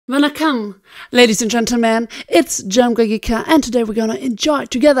Welcome, ladies and gentlemen, it's Gayika, and today we're gonna enjoy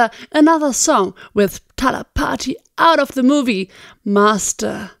together another song with Thalapathy out of the movie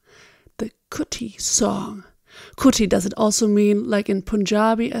Master, the Kutti song. Kutti, does it also mean, like in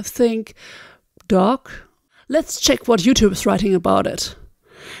Punjabi, I think, dog? Let's check what YouTube is writing about it.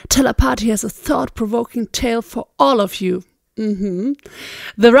 Thalapathy has a thought-provoking tale for all of you. The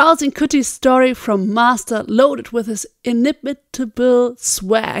rousing Kutti story from Master, loaded with his inimitable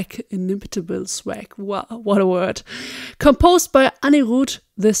swag. Inimitable swag, wow, what a word. Composed by Anirudh,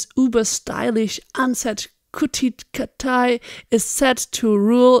 this uber-stylish, unset Kutti Katai is set to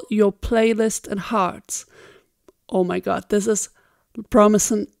rule your playlist and hearts. Oh my god, this is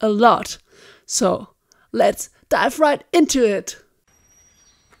promising a lot. So, let's dive right into it.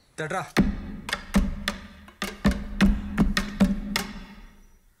 Tadra.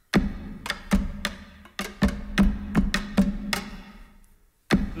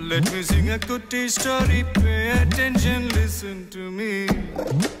 Let me sing a Kutti story, pay attention, listen to me.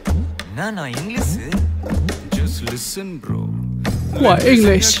 No, English. Just listen, bro. What,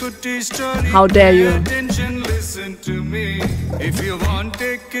 English? How dare you? Attention, listen to me. If you want,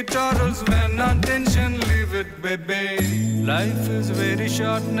 take it or else when not tension, leave it, baby. Life is very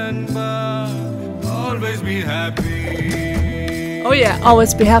short, Nanba. Always be happy. Oh yeah,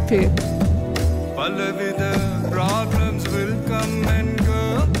 always be happy. Palavida, problems will come and go.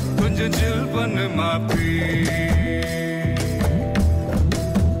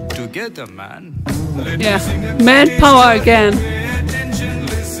 Together, man. Yeah, manpower again. Attention,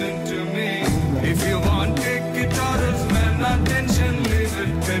 listen to me. If you want, take it or else, man, attention, leave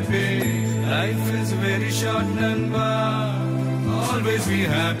it, baby. Life is very short, Nanba. Always be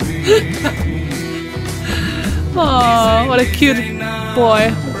happy. Oh, what a cute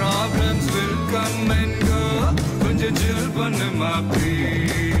boy. Problems will come and go.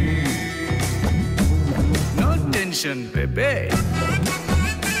 No tension, baby.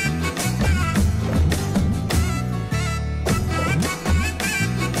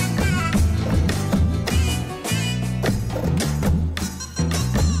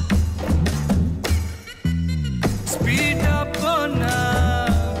 Speed up on a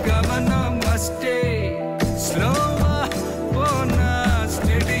gamana must stay. Slower on a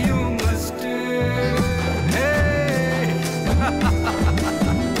steady you must stay. Hey.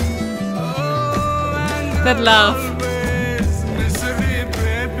 That laugh. Misery,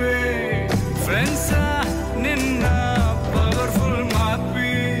 baby. Friends are ninna powerful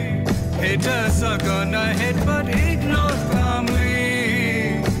mappy. Haters are gonna hate but ignore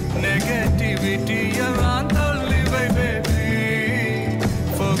calmly. Negativity around only way, baby.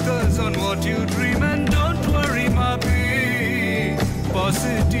 Focus on what you dream and don't worry, mappy.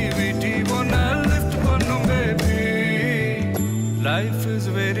 Positivity wanna lift one, baby. Life is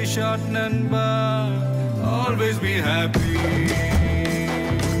very short, Nanba. Always be happy.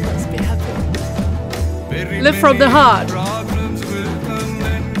 Let's be happy. Live from the heart. Problems will come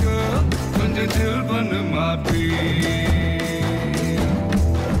and go.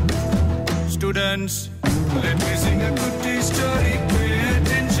 Students, let me sing a Kutti story. Pay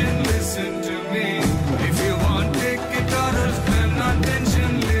attention, listen to me. If you want, take it or else, then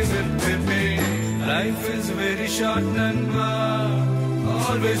attention, leave it, baby. Life is very short, Nanba.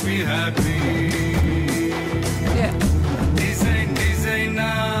 Always be happy. Yeah. Design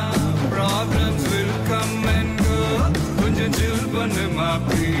now. Problems will come and go.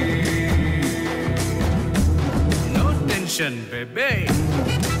 No tension, baby.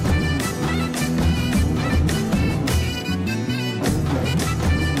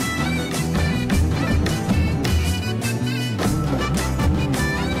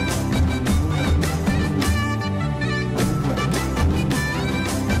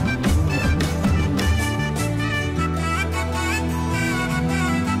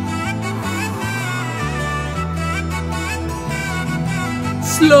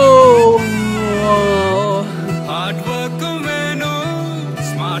 Slow. Hard work venu,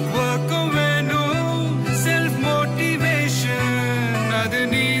 smart work venu, self-motivation adu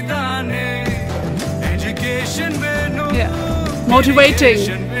needane, education venu, Yeah, motivating.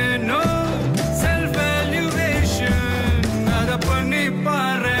 venu, self-evaluation adu panni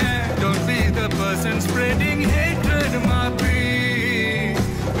paare. Don't be the person spreading hatred, maapi.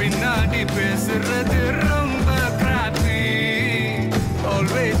 Pinnadi pesuradhu romba crappy.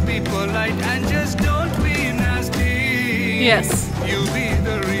 Always be polite and just don't be nasty. Yes. You be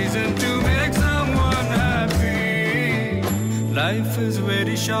the reason to make someone happy. Life is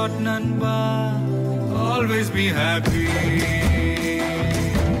very short, Nanba. Always be happy.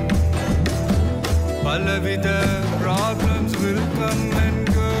 Palavida, problems will come and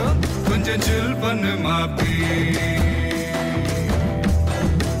go.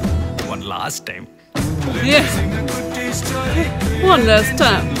 One last time. Yeah. One last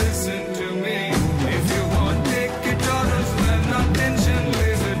time. Listen to me. If you want, take it or else when not tension,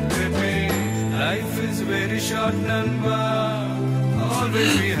 live it with me. Life is very short, Nanva.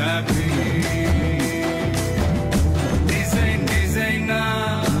 Always be happy. Design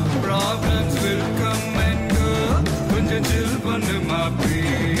now. Problems will come and go. Kunja chill pannu maapi.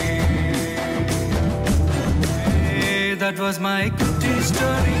 Hey, that was my Kutti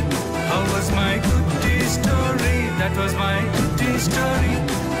story. How was my Kutti story? That was my Kutti story.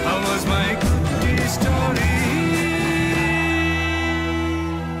 How was my Kutti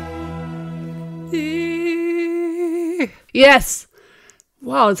story? Yes.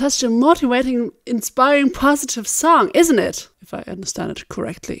 Wow, it's such a motivating, inspiring, positive song, isn't it? If I understand it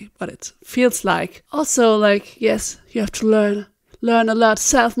correctly, what it feels like. Also, like, yes, you have to learn a lot,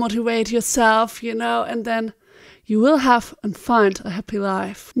 self-motivate yourself, you know, and then you will have and find a happy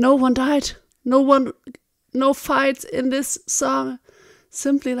life. No one died. No fights in this song.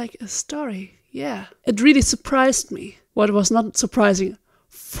 Simply like a story. Yeah. It really surprised me. What was not surprising,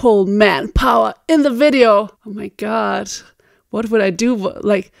 full manpower in the video. Oh my God. What would I do?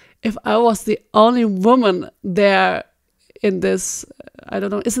 Like, if I was the only woman there in this, I don't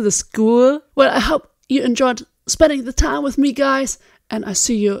know, is it a school? Well, I hope you enjoyed spending the time with me, guys. And I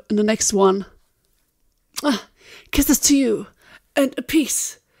see you in the next one. Kisses to you and a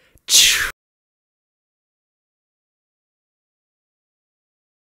peace.